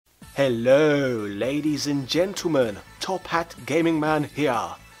Hello ladies and gentlemen, Top Hat Gaming Man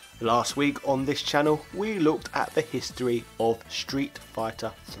here. Last week on this channel we looked at the history of Street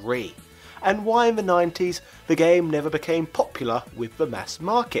Fighter 3 and why in the 90s the game never became popular with the mass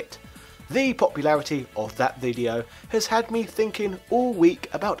market. The popularity of that video has had me thinking all week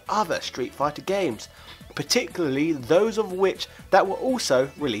about other Street Fighter games, particularly those of which that were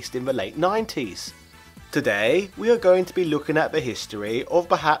also released in the late 90s. Today we are going to be looking at the history of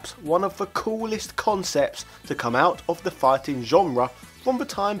perhaps one of the coolest concepts to come out of the fighting genre from the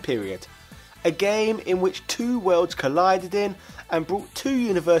time period. A game in which two worlds collided in and brought two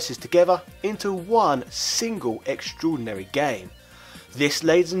universes together into one single extraordinary game. This,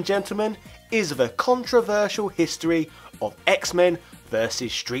 ladies and gentlemen, is the controversial history of X-Men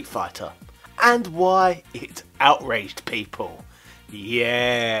vs Street Fighter and why it outraged people.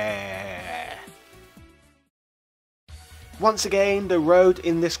 Yeah! Once again, the road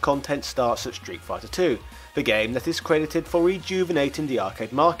in this content starts at Street Fighter 2, the game that is credited for rejuvenating the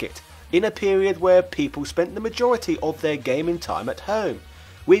arcade market, in a period where people spent the majority of their gaming time at home.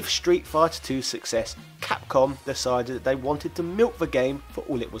 With Street Fighter 2's success, Capcom decided that they wanted to milk the game for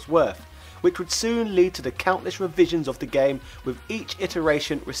all it was worth, which would soon lead to the countless revisions of the game, with each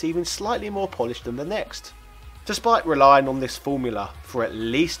iteration receiving slightly more polish than the next. Despite relying on this formula for at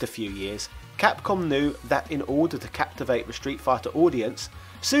least a few years, Capcom knew that in order to captivate the Street Fighter audience,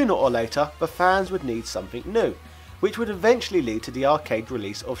 sooner or later the fans would need something new, which would eventually lead to the arcade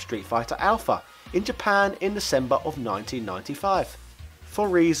release of Street Fighter Alpha in Japan in December of 1995. For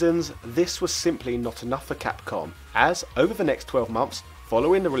reasons, this was simply not enough for Capcom, as over the next 12 months,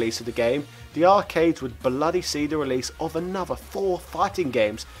 following the release of the game, the arcades would bloody see the release of another 4 fighting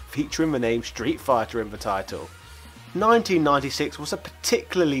games featuring the name Street Fighter in the title. 1996 was a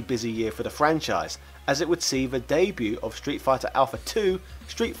particularly busy year for the franchise, as it would see the debut of Street Fighter Alpha 2,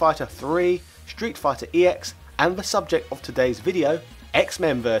 Street Fighter 3, Street Fighter EX, and the subject of today's video,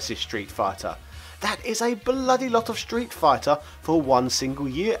 X-Men vs Street Fighter. That is a bloody lot of Street Fighter for one single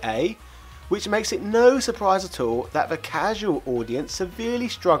year, eh? Which makes it no surprise at all that the casual audience severely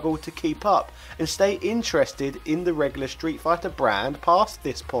struggled to keep up and stay interested in the regular Street Fighter brand past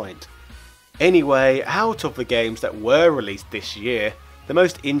this point. Anyway, out of the games that were released this year, the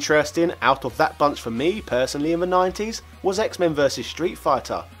most interesting out of that bunch for me personally in the 90s was X-Men vs Street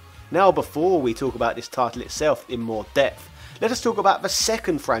Fighter. Now before we talk about this title itself in more depth, let us talk about the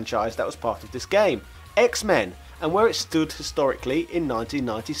second franchise that was part of this game, X-Men, and where it stood historically in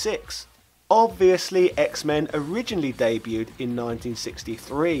 1996. Obviously, X-Men originally debuted in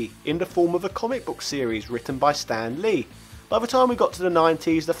 1963 in the form of a comic book series written by Stan Lee. By the time we got to the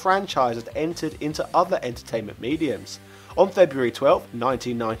 90s, the franchise had entered into other entertainment mediums. On February 12,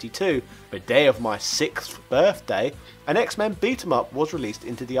 1992, the day of my 6th birthday, an X-Men beat-em-up was released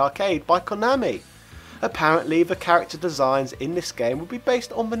into the arcade by Konami. Apparently, the character designs in this game would be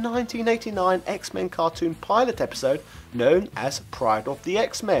based on the 1989 X-Men cartoon pilot episode known as Pride of the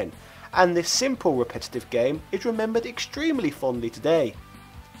X-Men, and this simple repetitive game is remembered extremely fondly today.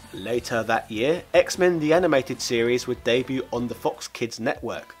 Later that year, X-Men the Animated Series would debut on the Fox Kids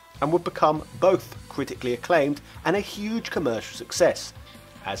network and would become both critically acclaimed and a huge commercial success.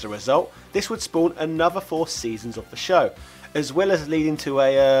 As a result, this would spawn another 4 seasons of the show, as well as leading to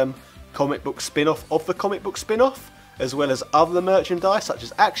a comic book spin-off of the comic book spin-off, as well as other merchandise such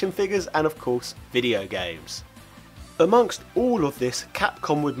as action figures and of course video games. Amongst all of this,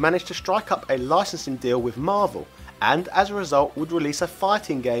 Capcom would manage to strike up a licensing deal with Marvel, and as a result would release a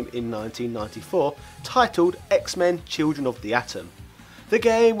fighting game in 1994 titled X-Men Children of the Atom. The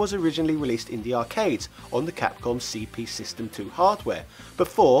game was originally released in the arcades on the Capcom CP System 2 hardware,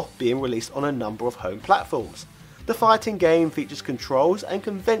 before being released on a number of home platforms. The fighting game features controls and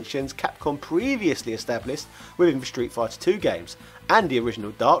conventions Capcom previously established within the Street Fighter 2 games and the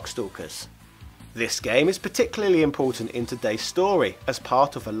original Darkstalkers. This game is particularly important in today's story, as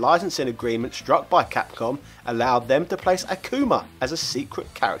part of a licensing agreement struck by Capcom allowed them to place Akuma as a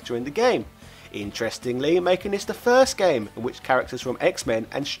secret character in the game, interestingly making this the first game in which characters from X-Men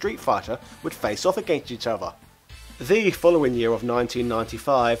and Street Fighter would face off against each other. The following year of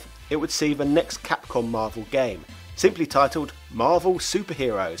 1995, it would see the next Capcom Marvel game, simply titled Marvel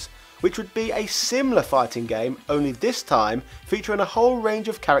Superheroes, which would be a similar fighting game, only this time featuring a whole range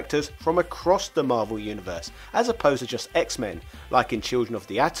of characters from across the Marvel universe, as opposed to just X-Men, like in Children of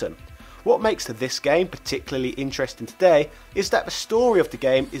the Atom. What makes this game particularly interesting today is that the story of the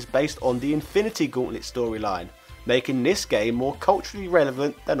game is based on the Infinity Gauntlet storyline, making this game more culturally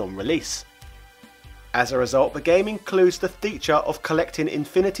relevant than on release. As a result, the game includes the feature of collecting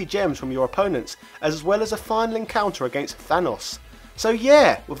Infinity Gems from your opponents, as well as a final encounter against Thanos. So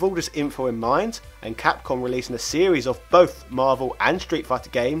yeah, with all this info in mind, and Capcom releasing a series of both Marvel and Street Fighter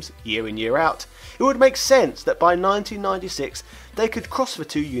games year in year out, it would make sense that by 1996 they could cross the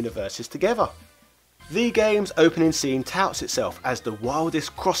two universes together. The game's opening scene touts itself as the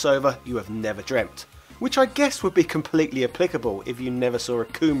wildest crossover you have never dreamt, which I guess would be completely applicable if you never saw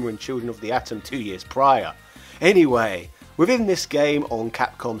Akuma in Children of the Atom 2 years prior. Anyway, within this game on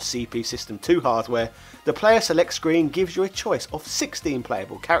Capcom's CP System 2 hardware, the player select screen gives you a choice of 16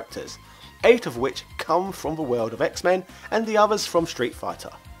 playable characters, 8 of which come from the world of X-Men and the others from Street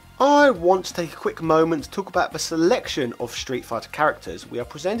Fighter. I want to take a quick moment to talk about the selection of Street Fighter characters we are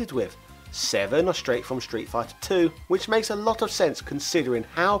presented with. 7 are straight from Street Fighter 2, which makes a lot of sense considering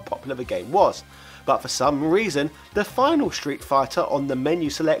how popular the game was, but for some reason the final Street Fighter on the menu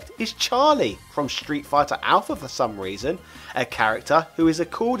select is Charlie from Street Fighter Alpha for some reason, a character who is,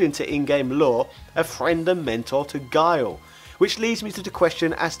 according to in-game lore, a friend and mentor to Guile, which leads me to the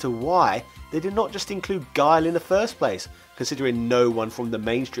question as to why they did not just include Guile in the first place, considering no one from the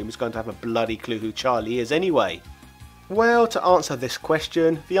mainstream is going to have a bloody clue who Charlie is anyway. Well, to answer this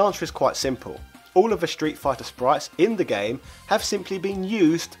question, the answer is quite simple. All of the Street Fighter sprites in the game have simply been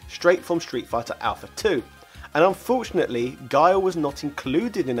used straight from Street Fighter Alpha 2, and unfortunately Guile was not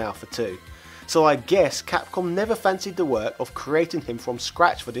included in Alpha 2, so I guess Capcom never fancied the work of creating him from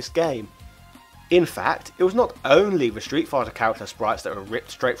scratch for this game. In fact, it was not only the Street Fighter character sprites that were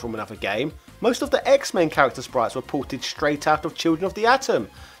ripped straight from another game, most of the X-Men character sprites were ported straight out of Children of the Atom,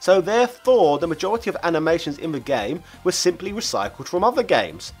 so therefore the majority of animations in the game were simply recycled from other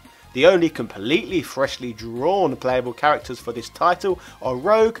games. The only completely freshly drawn playable characters for this title are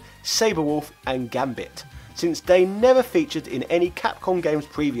Rogue, Sabrewulf and Gambit, since they never featured in any Capcom games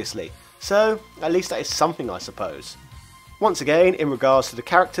previously, so at least that is something, I suppose. Once again, in regards to the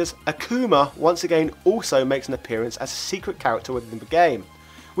characters, Akuma once again also makes an appearance as a secret character within the game,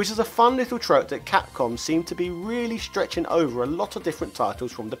 which is a fun little trope that Capcom seem to be really stretching over a lot of different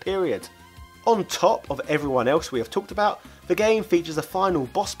titles from the period. On top of everyone else we have talked about, the game features a final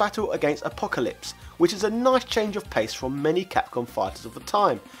boss battle against Apocalypse, which is a nice change of pace from many Capcom fighters of the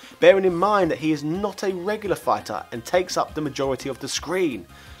time, bearing in mind that he is not a regular fighter and takes up the majority of the screen,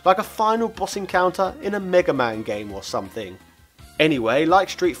 like a final boss encounter in a Mega Man game or something. Anyway, like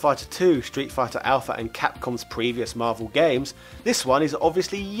Street Fighter 2, Street Fighter Alpha and Capcom's previous Marvel games, this one is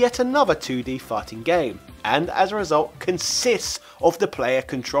obviously yet another 2D fighting game, and as a result consists of the player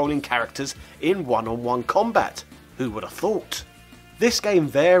controlling characters in one-on-one combat. Who would have thought? This game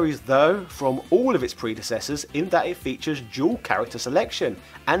varies though from all of its predecessors in that it features dual character selection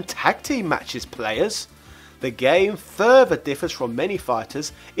and tag team matches, players. The game further differs from many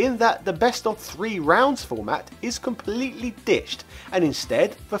fighters in that the best of 3 rounds format is completely ditched, and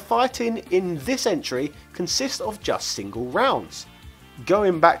instead the fighting in this entry consists of just single rounds.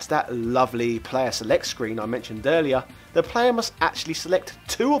 Going back to that lovely player select screen I mentioned earlier, the player must actually select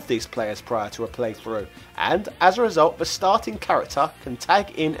 2 of these players prior to a playthrough, and as a result the starting character can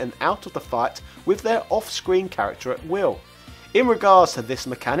tag in and out of the fight with their off-screen character at will. In regards to this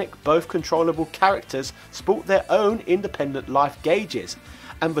mechanic, both controllable characters sport their own independent life gauges,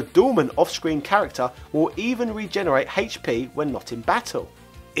 and the dormant off-screen character will even regenerate HP when not in battle.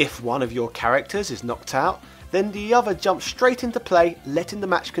 If one of your characters is knocked out, then the other jumps straight into play, letting the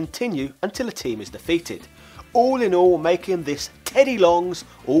match continue until a team is defeated. All in all, making this Teddy Long's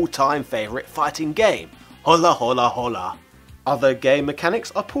all-time favourite fighting game. Holla holla holla. Other game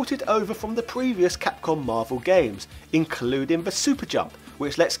mechanics are ported over from the previous Capcom Marvel games, including the Super Jump,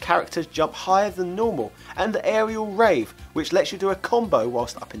 which lets characters jump higher than normal, and the Aerial Rave, which lets you do a combo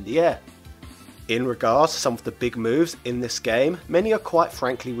whilst up in the air. In regards to some of the big moves in this game, many are quite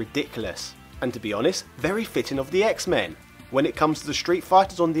frankly ridiculous, and to be honest, very fitting of the X-Men. When it comes to the Street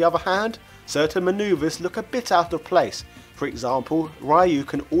Fighters on the other hand, certain manoeuvres look a bit out of place. For example, Ryu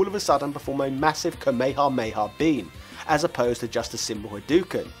can all of a sudden perform a massive Kamehameha beam, as opposed to just a simple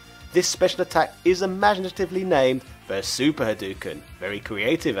Hadouken. This special attack is imaginatively named the Super Hadouken. Very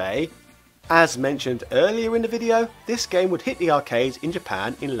creative, eh? As mentioned earlier in the video, this game would hit the arcades in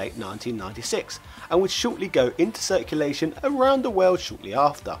Japan in late 1996 and would shortly go into circulation around the world shortly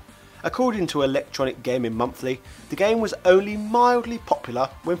after. According to Electronic Gaming Monthly, the game was only mildly popular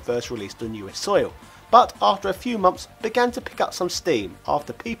when first released on US soil, but after a few months began to pick up some steam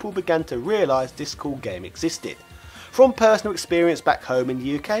after people began to realise this cool game existed. From personal experience back home in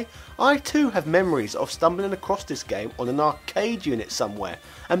the UK, I too have memories of stumbling across this game on an arcade unit somewhere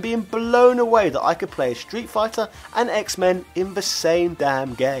and being blown away that I could play as Street Fighter and X-Men in the same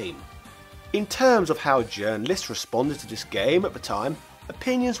damn game. In terms of how journalists responded to this game at the time,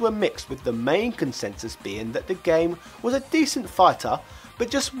 opinions were mixed, with the main consensus being that the game was a decent fighter,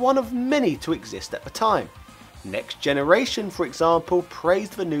 but just one of many to exist at the time. Next Generation, for example,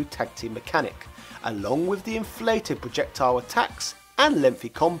 praised the new tag team mechanic, along with the inflated projectile attacks and lengthy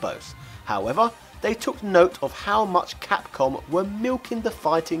combos. However, they took note of how much Capcom were milking the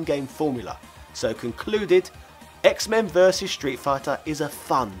fighting game formula, so concluded, X-Men vs Street Fighter is a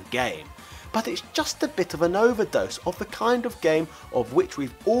fun game, but it's just a bit of an overdose of the kind of game of which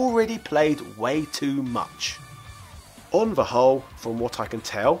we've already played way too much. On the whole, from what I can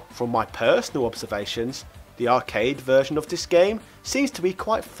tell from my personal observations, the arcade version of this game seems to be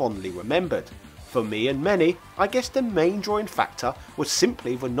quite fondly remembered. For me and many, I guess the main drawing factor was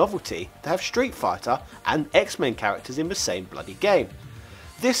simply the novelty to have Street Fighter and X-Men characters in the same bloody game.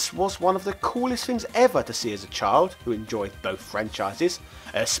 This was one of the coolest things ever to see as a child who enjoyed both franchises,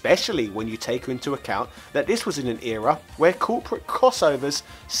 especially when you take into account that this was in an era where corporate crossovers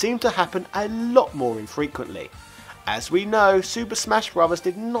seemed to happen a lot more infrequently. As we know, Super Smash Bros.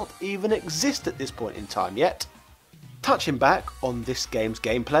 Did not even exist at this point in time yet. Touching back on this game's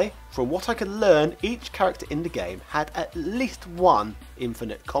gameplay, from what I could learn, each character in the game had at least one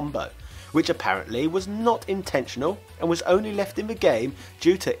infinite combo, which apparently was not intentional and was only left in the game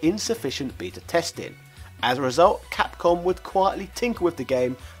due to insufficient beta testing. As a result, Capcom would quietly tinker with the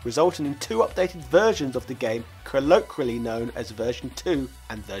game, resulting in two updated versions of the game, colloquially known as version 2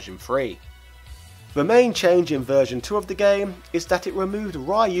 and version 3. The main change in version 2 of the game is that it removed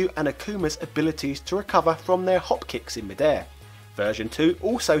Ryu and Akuma's abilities to recover from their hop kicks in midair. Version 2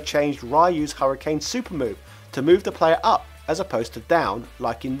 also changed Ryu's Hurricane super move to move the player up as opposed to down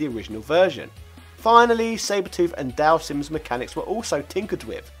like in the original version. Finally, Sabretooth and Dhalsim's mechanics were also tinkered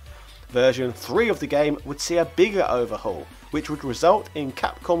with. Version 3 of the game would see a bigger overhaul, which would result in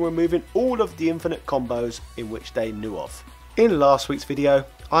Capcom removing all of the infinite combos in which they knew of. In last week's video,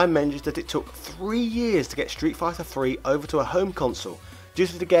 I mentioned that it took 3 years to get Street Fighter 3 over to a home console, due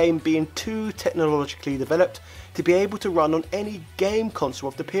to the game being too technologically developed to be able to run on any game console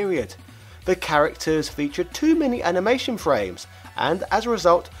of the period. The characters featured too many animation frames, and as a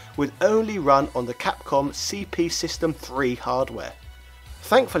result would only run on the Capcom CP System 3 hardware.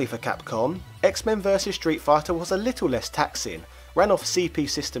 Thankfully for Capcom, X-Men vs Street Fighter was a little less taxing, ran off CP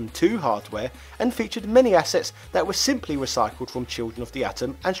System 2 hardware, and featured many assets that were simply recycled from Children of the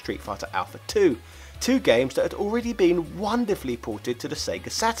Atom and Street Fighter Alpha 2, two games that had already been wonderfully ported to the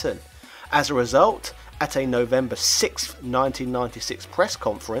Sega Saturn. As a result, at a November 6, 1996 press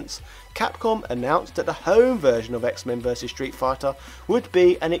conference, Capcom announced that the home version of X-Men vs Street Fighter would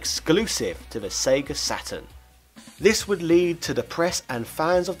be an exclusive to the Sega Saturn. This would lead to the press and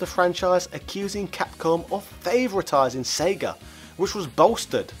fans of the franchise accusing Capcom of favouritising Sega, which was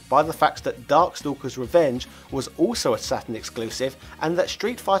bolstered by the fact that Darkstalkers Revenge was also a Saturn exclusive and that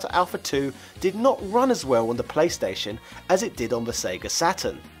Street Fighter Alpha 2 did not run as well on the PlayStation as it did on the Sega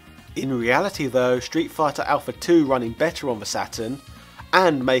Saturn. In reality though, Street Fighter Alpha 2 running better on the Saturn,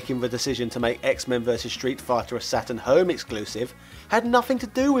 and making the decision to make X-Men vs Street Fighter a Saturn home exclusive, had nothing to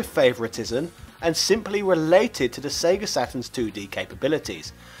do with favouritism and simply related to the Sega Saturn's 2D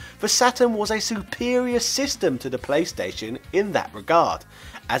capabilities. The Saturn was a superior system to the PlayStation in that regard,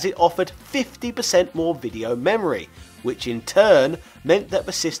 as it offered 50% more video memory, which in turn meant that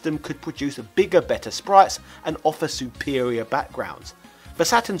the system could produce bigger, better sprites and offer superior backgrounds. The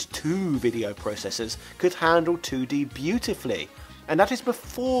Saturn's two video processors could handle 2D beautifully, and that is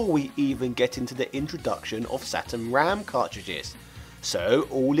before we even get into the introduction of Saturn RAM cartridges. So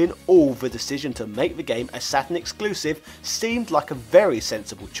all in all, the decision to make the game a Saturn exclusive seemed like a very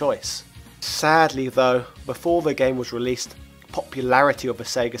sensible choice. Sadly though, before the game was released, popularity of the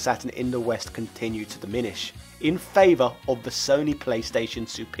Sega Saturn in the West continued to diminish, in favour of the Sony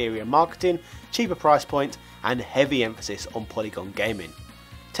PlayStation's superior marketing, cheaper price point and heavy emphasis on polygon gaming.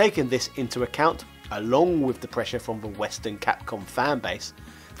 Taking this into account, along with the pressure from the Western Capcom fanbase,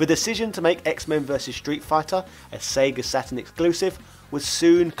 the decision to make X-Men vs Street Fighter a Sega Saturn exclusive was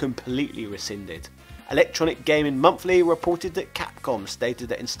soon completely rescinded. Electronic Gaming Monthly reported that Capcom stated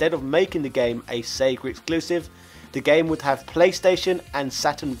that instead of making the game a Sega exclusive, the game would have PlayStation and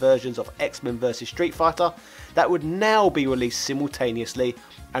Saturn versions of X-Men vs Street Fighter that would now be released simultaneously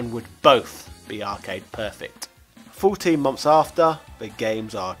and would both be arcade perfect. 14 months after the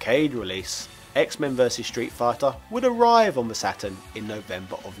game's arcade release, X-Men vs Street Fighter would arrive on the Saturn in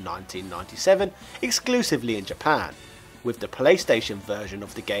November of 1997, exclusively in Japan, with the PlayStation version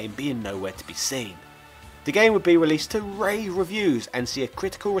of the game being nowhere to be seen. The game would be released to rave reviews and see a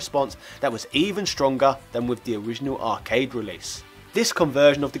critical response that was even stronger than with the original arcade release. This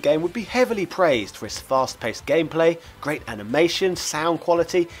conversion of the game would be heavily praised for its fast-paced gameplay, great animation, sound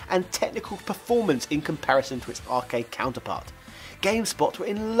quality and technical performance in comparison to its arcade counterpart. GameSpot were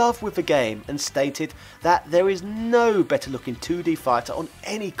in love with the game and stated that there is no better looking 2D fighter on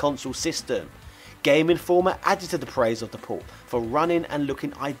any console system. Game Informer added to the praise of the port for running and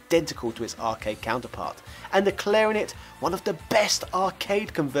looking identical to its arcade counterpart and declaring it one of the best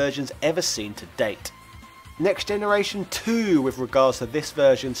arcade conversions ever seen to date. Next Generation 2 with regards to this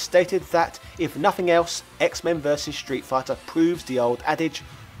version stated that if nothing else, X-Men vs Street Fighter proves the old adage,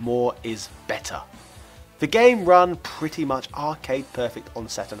 more is better. The game ran pretty much arcade perfect on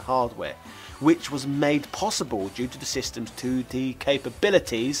Saturn hardware, which was made possible due to the system's 2D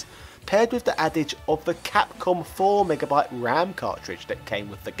capabilities paired with the adage of the Capcom 4MB RAM cartridge that came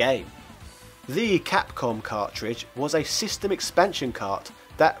with the game. The Capcom cartridge was a system expansion cart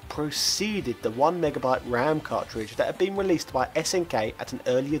that preceded the 1MB RAM cartridge that had been released by SNK at an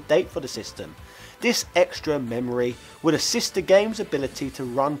earlier date for the system. This extra memory would assist the game's ability to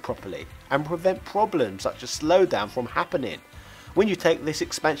run properly and prevent problems such as slowdown from happening. When you take this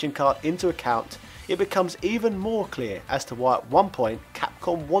expansion card into account, it becomes even more clear as to why at one point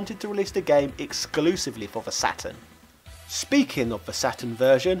Capcom wanted to release the game exclusively for the Saturn. Speaking of the Saturn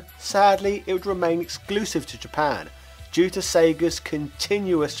version, sadly it would remain exclusive to Japan due to Sega's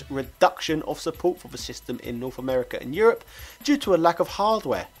continuous reduction of support for the system in North America and Europe due to a lack of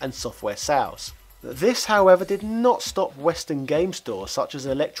hardware and software sales. This however did not stop Western game stores such as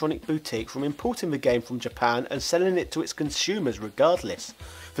Electronic Boutique from importing the game from Japan and selling it to its consumers regardless.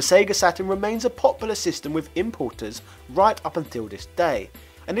 The Sega Saturn remains a popular system with importers right up until this day,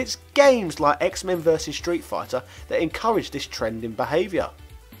 and it's games like X-Men vs Street Fighter that encourage this trend in behaviour.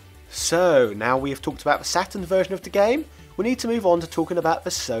 So now we have talked about the Saturn version of the game, we need to move on to talking about the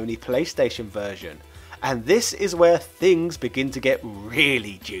Sony PlayStation version, and this is where things begin to get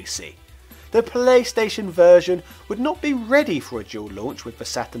really juicy. The PlayStation version would not be ready for a dual launch with the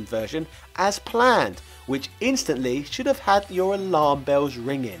Saturn version as planned, which instantly should have had your alarm bells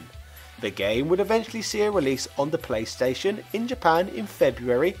ringing. The game would eventually see a release on the PlayStation in Japan in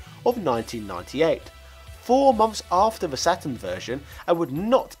February of 1998. 4 months after the Saturn version, and would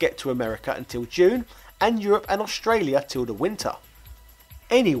not get to America until June and Europe and Australia till the winter.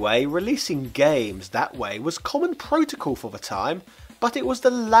 Anyway, releasing games that way was common protocol for the time, but it was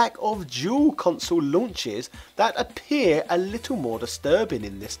the lack of dual console launches that appear a little more disturbing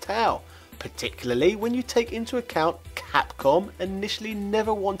in this tale, particularly when you take into account Capcom initially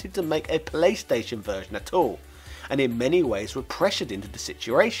never wanted to make a PlayStation version at all, and in many ways were pressured into the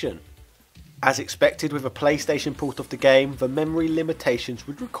situation. As expected with a PlayStation port of the game, the memory limitations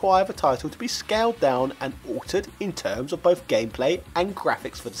would require the title to be scaled down and altered in terms of both gameplay and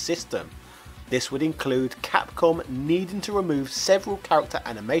graphics for the system. This would include Capcom needing to remove several character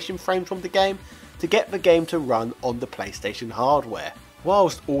animation frames from the game to get the game to run on the PlayStation hardware.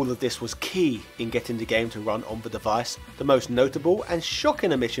 Whilst all of this was key in getting the game to run on the device, the most notable and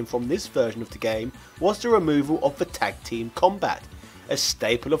shocking omission from this version of the game was the removal of the tag team combat, a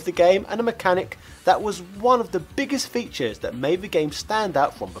staple of the game and a mechanic that was one of the biggest features that made the game stand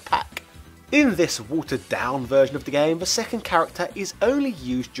out from the pack. In this watered down version of the game, the second character is only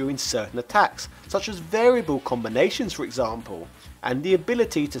used during certain attacks, such as variable combinations for example, and the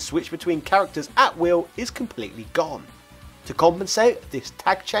ability to switch between characters at will is completely gone. To compensate this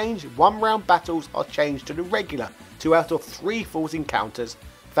tag change, 1-round battles are changed to the regular 2 out of 3 falls encounters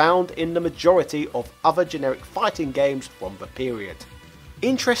found in the majority of other generic fighting games from the period.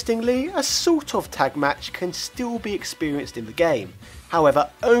 Interestingly, a sort of tag match can still be experienced in the game, however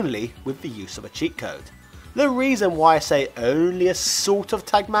only with the use of a cheat code. The reason why I say only a sort of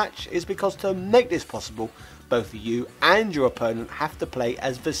tag match is because to make this possible, both you and your opponent have to play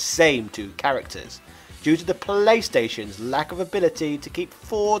as the same 2 characters, due to the PlayStation's lack of ability to keep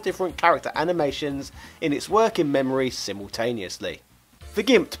 4 different character animations in its working memory simultaneously. The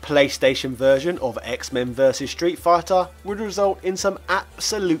gimped PlayStation version of X-Men vs Street Fighter would result in some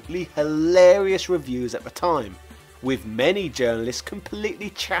absolutely hilarious reviews at the time, with many journalists completely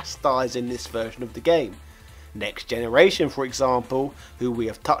chastising this version of the game. Next Generation, for example, who we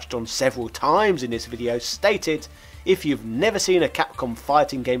have touched on several times in this video, stated, "If you've never seen a Capcom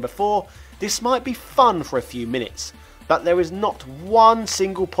fighting game before, this might be fun for a few minutes, but there is not one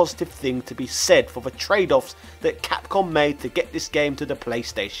single positive thing to be said for the trade-offs that Capcom made to get this game to the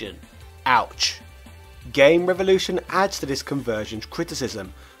PlayStation. Ouch." Game Revolution adds to this conversion's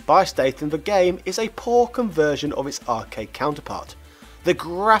criticism by stating the game is a poor conversion of its arcade counterpart. The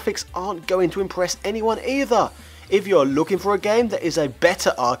graphics aren't going to impress anyone either. If you're looking for a game that is a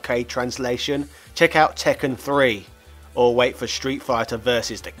better arcade translation, check out Tekken 3. or wait for Street Fighter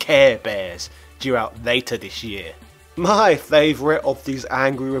vs the Care Bears, due out later this year. My favourite of these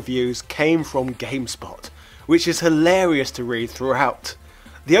angry reviews came from GameSpot, which is hilarious to read throughout.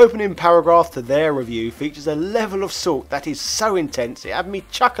 The opening paragraph to their review features a level of salt that is so intense it had me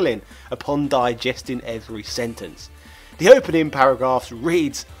chuckling upon digesting every sentence. The opening paragraph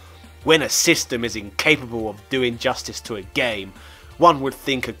reads, "When a system is incapable of doing justice to a game, one would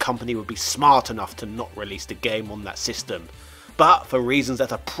think a company would be smart enough to not release the game on that system. But for reasons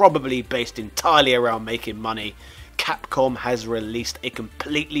that are probably based entirely around making money, Capcom has released a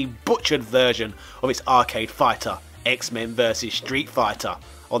completely butchered version of its arcade fighter, X-Men vs Street Fighter,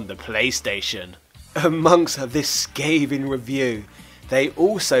 on the PlayStation." Amongst this scathing review, they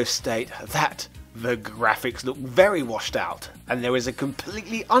also state that the graphics look very washed out, and there is a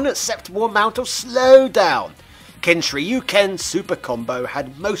completely unacceptable amount of slowdown. Kenryuken's super combo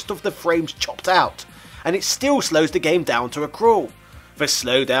had most of the frames chopped out, and it still slows the game down to a crawl. The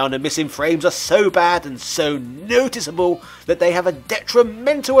slowdown and missing frames are so bad and so noticeable that they have a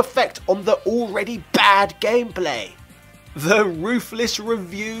detrimental effect on the already bad gameplay. The ruthless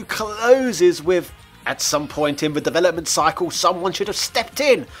review closes with, "At some point in the development cycle, someone should have stepped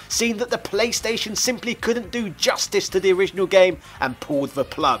in, seen that the PlayStation simply couldn't do justice to the original game, and pulled the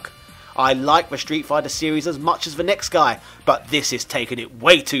plug. I like the Street Fighter series as much as the next guy, but this is taking it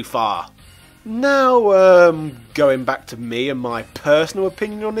way too far." Now, going back to me and my personal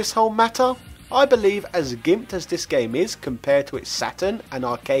opinion on this whole matter, I believe as gimped as this game is compared to its Saturn and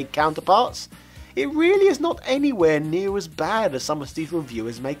arcade counterparts, it really is not anywhere near as bad as some of these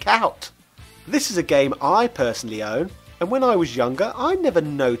reviewers make out. This is a game I personally own, and when I was younger I never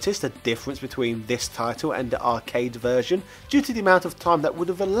noticed a difference between this title and the arcade version due to the amount of time that would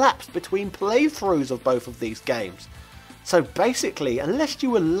have elapsed between playthroughs of both of these games. So basically, unless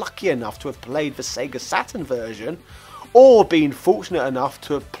you were lucky enough to have played the Sega Saturn version, or been fortunate enough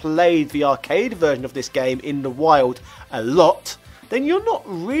to have played the arcade version of this game in the wild a lot, then you're not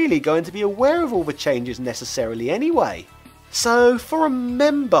really going to be aware of all the changes necessarily anyway. So for a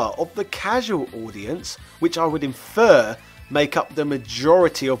member of the casual audience, which I would infer make up the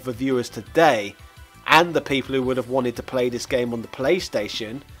majority of the viewers today, and the people who would have wanted to play this game on the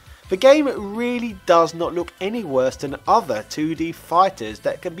PlayStation, the game really does not look any worse than other 2D fighters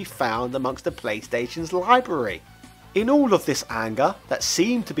that can be found amongst the PlayStation's library. In all of this anger that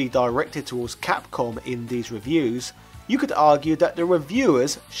seemed to be directed towards Capcom in these reviews, you could argue that the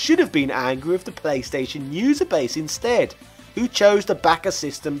reviewers should have been angry with the PlayStation user base instead, who chose to back a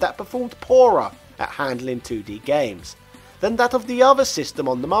system that performed poorer at handling 2D games than that of the other system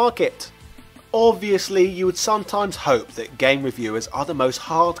on the market. Obviously, you would sometimes hope that game reviewers are the most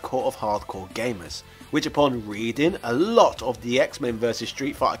hardcore of hardcore gamers, which upon reading a lot of the X-Men vs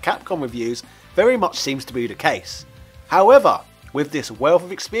Street Fighter Capcom reviews very much seems to be the case. However, with this wealth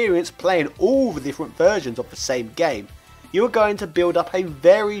of experience playing all the different versions of the same game, you are going to build up a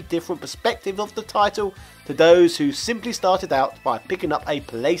very different perspective of the title to those who simply started out by picking up a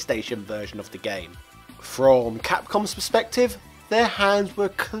PlayStation version of the game. From Capcom's perspective, their hands were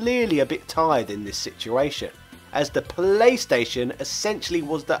clearly a bit tied in this situation, as the PlayStation essentially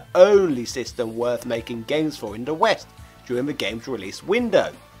was the only system worth making games for in the West during the game's release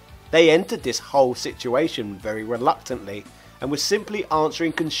window. They entered this whole situation very reluctantly and were simply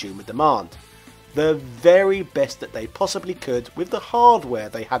answering consumer demand, the very best that they possibly could with the hardware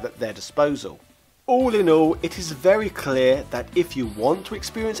they had at their disposal. All in all, it is very clear that if you want to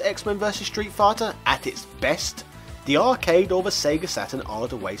experience X-Men vs Street Fighter at its best, the arcade or the Sega Saturn are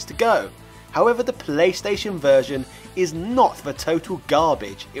the ways to go. However, the PlayStation version is not the total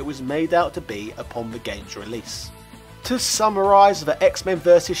garbage it was made out to be upon the game's release. To summarise, the X-Men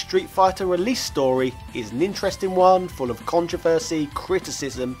vs Street Fighter release story is an interesting one full of controversy,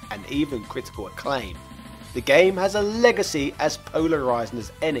 criticism and even critical acclaim. The game has a legacy as polarising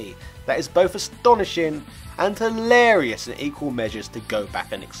as any that is both astonishing and hilarious in equal measures to go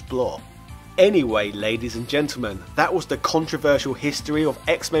back and explore. Anyway, ladies and gentlemen, that was the controversial history of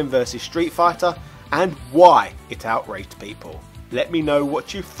X-Men vs Street Fighter and why it outraged people. Let me know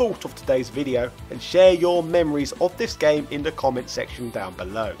what you thought of today's video and share your memories of this game in the comment section down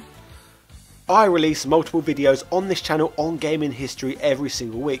below. I release multiple videos on this channel on gaming history every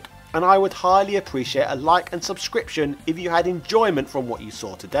single week, and I would highly appreciate a like and subscription if you had enjoyment from what you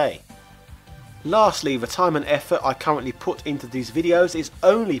saw today. Lastly, the time and effort I currently put into these videos is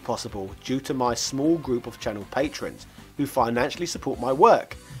only possible due to my small group of channel patrons who financially support my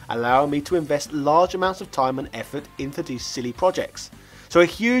work, allowing me to invest large amounts of time and effort into these silly projects. So a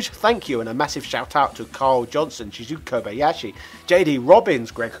huge thank you and a massive shout out to Carl Johnson, Shizuku Kobayashi, JD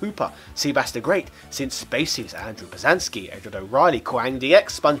Robbins, Greg Hooper, Seabass the Great, Since Spaces, Andrew Bazanski, Edward O'Reilly, Kwang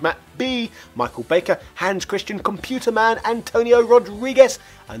DX, SpongeMat B, Michael Baker, Hans Christian, Computer Man, Antonio Rodriguez,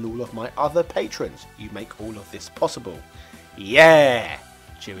 and all of my other patrons. You make all of this possible. Yeah!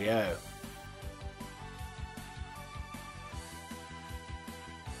 Cheerio.